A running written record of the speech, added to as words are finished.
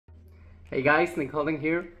Hey guys, Nick Holden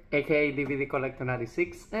here, aka DVD Collector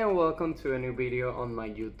 96, and welcome to a new video on my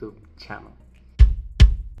YouTube channel.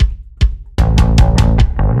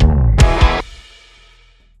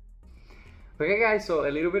 Okay guys, so a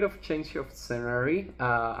little bit of change of scenery.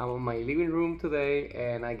 I'm on my living room today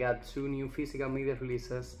and I got two new physical media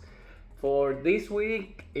releases. For this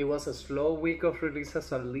week, it was a slow week of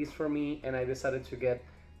releases, at least for me, and I decided to get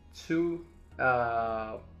two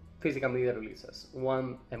physical media releases.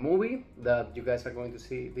 One, a movie that you guys are going to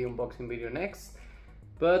see the unboxing video next,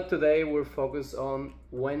 but today we're focused on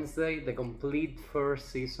Wednesday, the complete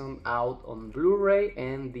first season out on Blu-ray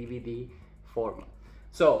and DVD format.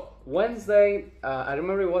 So Wednesday, I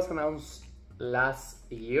remember it was announced last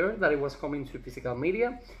year that it was coming to physical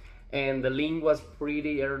media, and the link was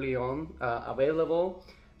pretty early on available,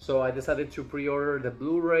 so I decided to pre-order the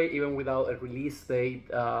Blu-ray even without a release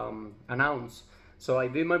date announced. So I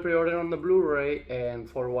did my pre-order on the Blu-ray, and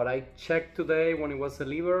for what I checked today when it was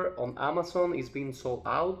delivered on Amazon, it's been sold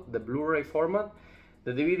out, the Blu-ray format.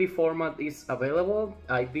 The DVD format is available.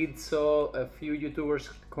 I did saw a few YouTubers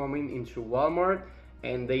coming into Walmart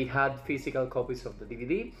and they had physical copies of the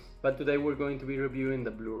DVD, but today we're going to be reviewing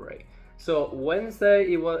the Blu-ray. So Wednesday,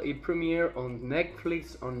 it premiered on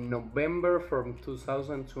Netflix on November from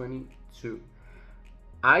 2022.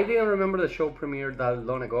 I didn't remember the show premiered that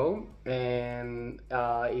long ago, and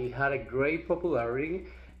it had a great popularity.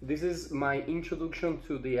 This is my introduction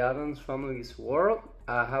to the Addams Family's world.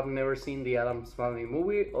 I have never seen the Addams Family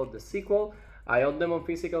movie or the sequel. I own them on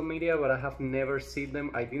physical media, but I have never seen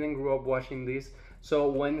them. I didn't grow up watching this. So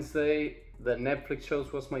Wednesday, the Netflix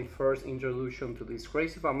shows, was my first introduction to this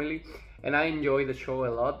crazy family, and I enjoyed the show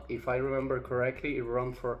a lot. If I remember correctly, it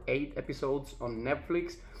ran for 8 episodes on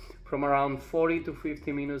Netflix, from around 40 to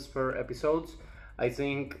 50 minutes per episode. I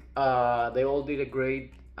think they all did a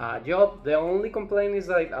great job. The only complaint is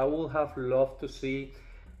that I would have loved to see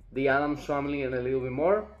the Addams family and a little bit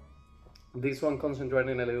more. This one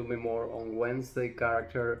concentrating a little bit more on Wednesday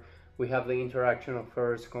character. We have the interaction of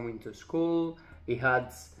her coming to school. It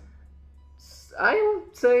had, I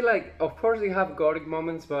would say, like, of course you have gothic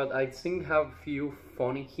moments, but I think have few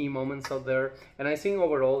funny key moments out there. And I think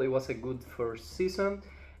overall it was a good first season.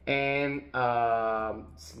 And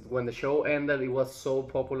when the show ended, it was so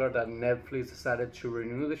popular that Netflix decided to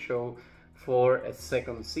renew the show for a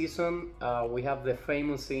second season. We have the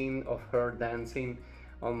famous scene of her dancing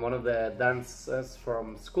on one of the dances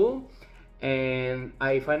from school. And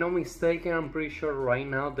if I'm not mistaken, I'm pretty sure right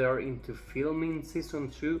now they're into filming season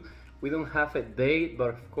 2. We don't have a date, but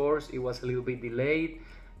of course it was a little bit delayed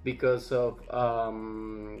because of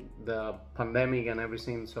the pandemic and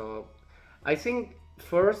everything. So I think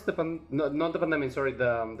first not the pandemic, sorry,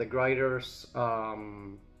 the writers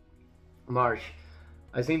march.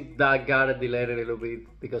 I think that got delayed a little bit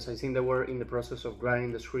because I think they were in the process of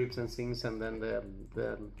writing the scripts and things, and then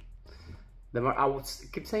I would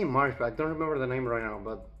keep saying March, but I don't remember the name right now.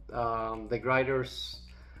 But the writers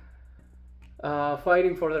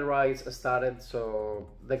fighting for the rights started. So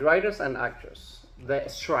the writers and actors, the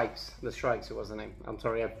strikes it was the name. I'm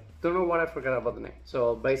sorry, I don't know what I forgot about the name.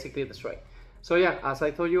 So basically the strike. So yeah, as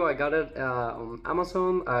I told you, I got it on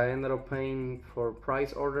Amazon. I ended up paying for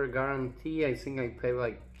price order guarantee. I think I paid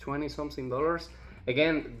like $20-something.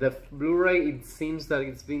 Again, the Blu-ray, it seems that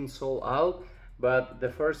it's been sold out. But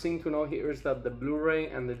the first thing to know here is that the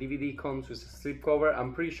Blu-ray and the DVD comes with a slipcover.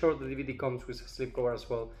 I'm pretty sure the DVD comes with a slipcover as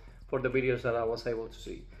well for the videos that I was able to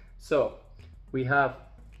see. So we have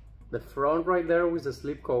the front right there with the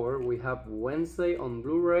slipcover. We have Wednesday on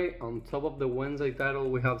Blu-ray. On top of the Wednesday title,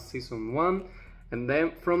 we have season 1. And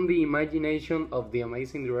then from the imagination of the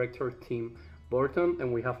amazing director Tim Burton,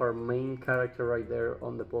 and we have our main character right there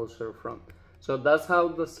on the poster front. So that's how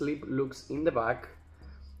the slip looks in the back.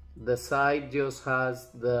 The side just has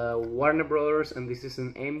the Warner Brothers, and this is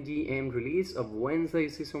an MGM release of Wednesday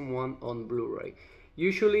season 1 on Blu-ray.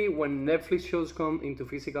 Usually when Netflix shows come into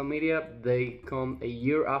physical media, they come a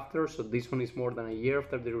year after, so this one is more than a year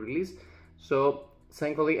after the release. So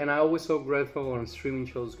thankfully, and I'm always so grateful when streaming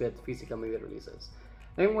shows get physical media releases.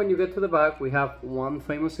 And when you get to the back, we have one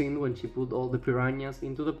famous scene when she put all the piranhas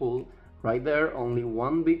into the pool. Right there, only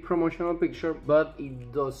one big promotional picture, but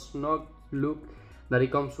it does not look that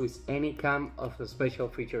it comes with any kind of special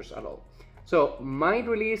features at all. So my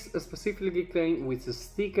release specifically came with a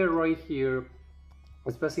sticker right here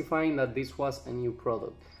specifying that this was a new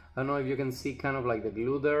product. I don't know if you can see kind of like the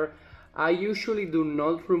glue there. I usually do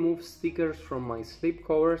not remove stickers from my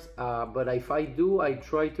slipcovers, but if I do, I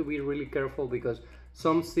try to be really careful because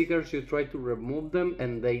some stickers you try to remove them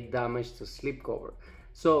and they damage the slipcover.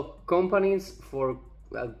 So companies, for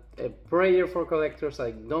a prayer for collectors,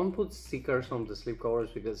 like, don't put stickers on the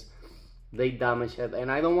slipcovers because they damage it,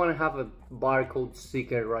 and I don't want to have a barcode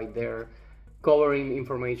sticker right there covering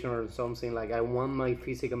information or something. Like, I want my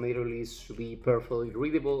physical media release to be perfectly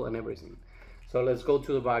readable and everything. So let's go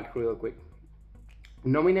to the back real quick.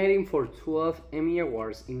 Nominating for 12 Emmy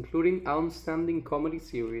Awards, including Outstanding Comedy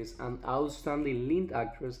Series and Outstanding Lead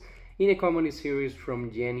Actress in a Comedy Series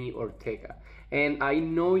from Jenna Ortega. And I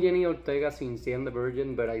know Jenna Ortega since The End the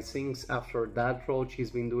Virgin, but I think after that role she's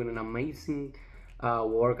been doing an amazing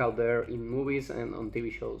work out there in movies and on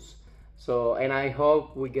TV shows. So, and I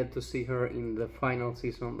hope we get to see her in the final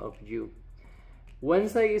season of You.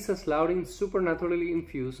 Wednesday is slaughtering supernaturally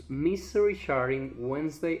infused, mystery-sharing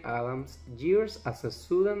Wednesday Addams' years as a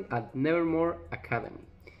student at Nevermore Academy.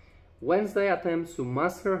 Wednesday attempts to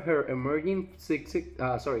master her emerging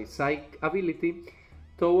psych ability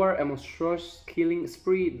toward a monstrous killing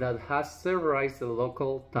spree that has terrorized the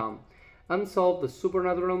local town, and solve the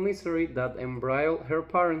supernatural mystery that embroiled her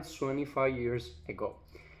parents 25 years ago,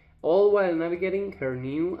 all while navigating her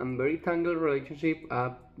new and very tangled relationship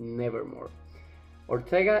at Nevermore.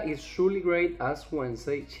 Ortega is truly great as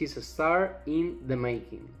Wednesday. She's a star in the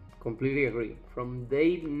making. Completely agree. From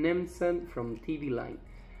Dave Nemsen from TV Line.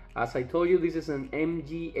 As I told you, this is an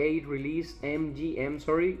MGM release,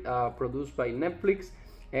 produced by Netflix.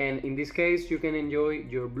 And in this case, you can enjoy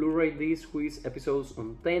your Blu-ray disc with episodes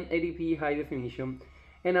on 1080p high definition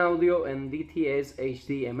and audio and DTS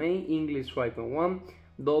HDMA English 5.1,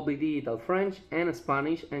 Dolby Digital French and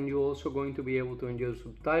Spanish, and you're also going to be able to enjoy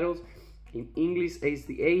subtitles in English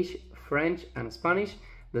HDH, French and Spanish.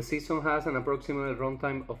 The season has an approximate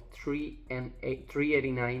runtime of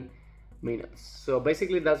 389 minutes. So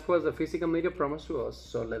basically that's what the physical media promised to us.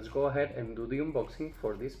 So let's go ahead and do the unboxing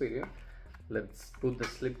for this video. Let's put the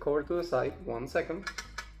slipcover to the side, 1 second.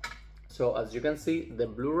 So as you can see, the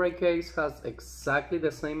Blu-ray case has exactly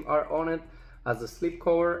the same art on it as the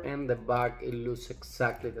slipcover, and the back, it looks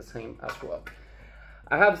exactly the same as well.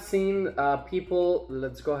 I have seen people,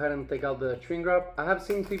 let's go ahead and take out the shrink wrap. I have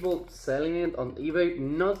seen people selling it on eBay,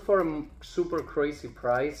 not for a super crazy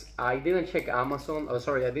price. I didn't check Amazon,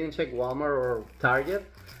 I didn't check Walmart or Target,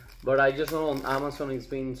 but I just know on Amazon it's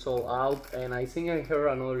being sold out, and I think I heard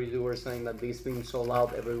another reviewer saying that this being sold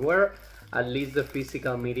out everywhere, at least the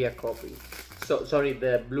physical media copy. So, sorry,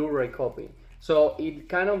 the Blu-ray copy. So it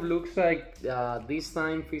kind of looks like this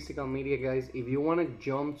time physical media, guys, if you want to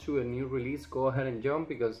jump to a new release, go ahead and jump,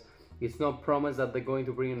 because it's not promised that they're going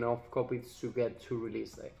to bring enough copies to get to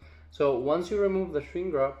release day. So once you remove the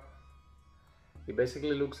shrink wrap, it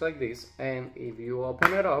basically looks like this, and if you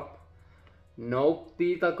open it up, no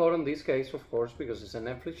digital code in this case, of course, because it's a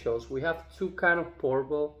Netflix show. So we have two kind of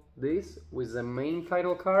portable discs with the main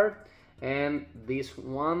title card, and this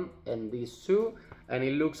one and these two, and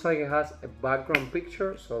it looks like it has a background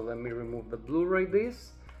picture. So let me remove the Blu-ray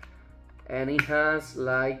disc, and it has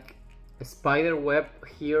like a spider web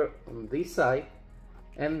here on this side,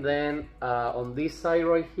 and then on this side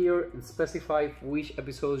right here it specifies which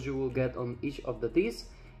episodes you will get on each of the discs.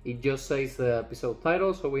 It just says the episode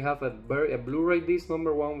title. So we have a Blu-ray disc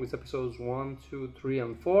number 1 with episodes 1, 2, 3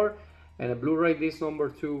 and 4, and a Blu-ray disc number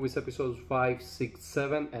 2 with episodes 5, 6,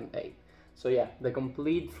 7 and 8. So yeah, the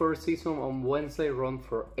complete first season on Wednesday run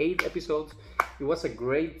for 8 episodes. It was a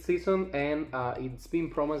great season, and it's been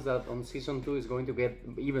promised that on season 2 is going to get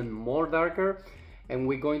even more darker, and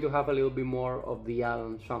we're going to have a little bit more of the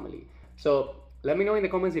Addams family. So let me know in the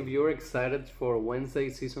comments if you're excited for Wednesday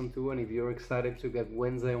season 2, and if you're excited to get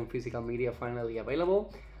Wednesday on physical media finally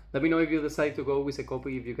available. Let me know if you decide to go with a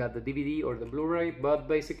copy, if you got the DVD or the Blu-ray. But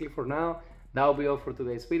basically for now, that'll be all for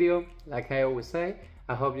today's video. Like I always say,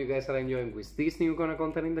 I hope you guys are enjoying with this new kind of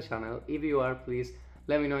content in the channel. If you are, please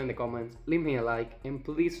let me know in the comments, leave me a like, and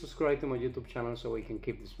please subscribe to my YouTube channel so we can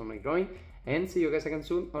keep this family growing. And see you guys again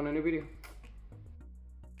soon on a new video.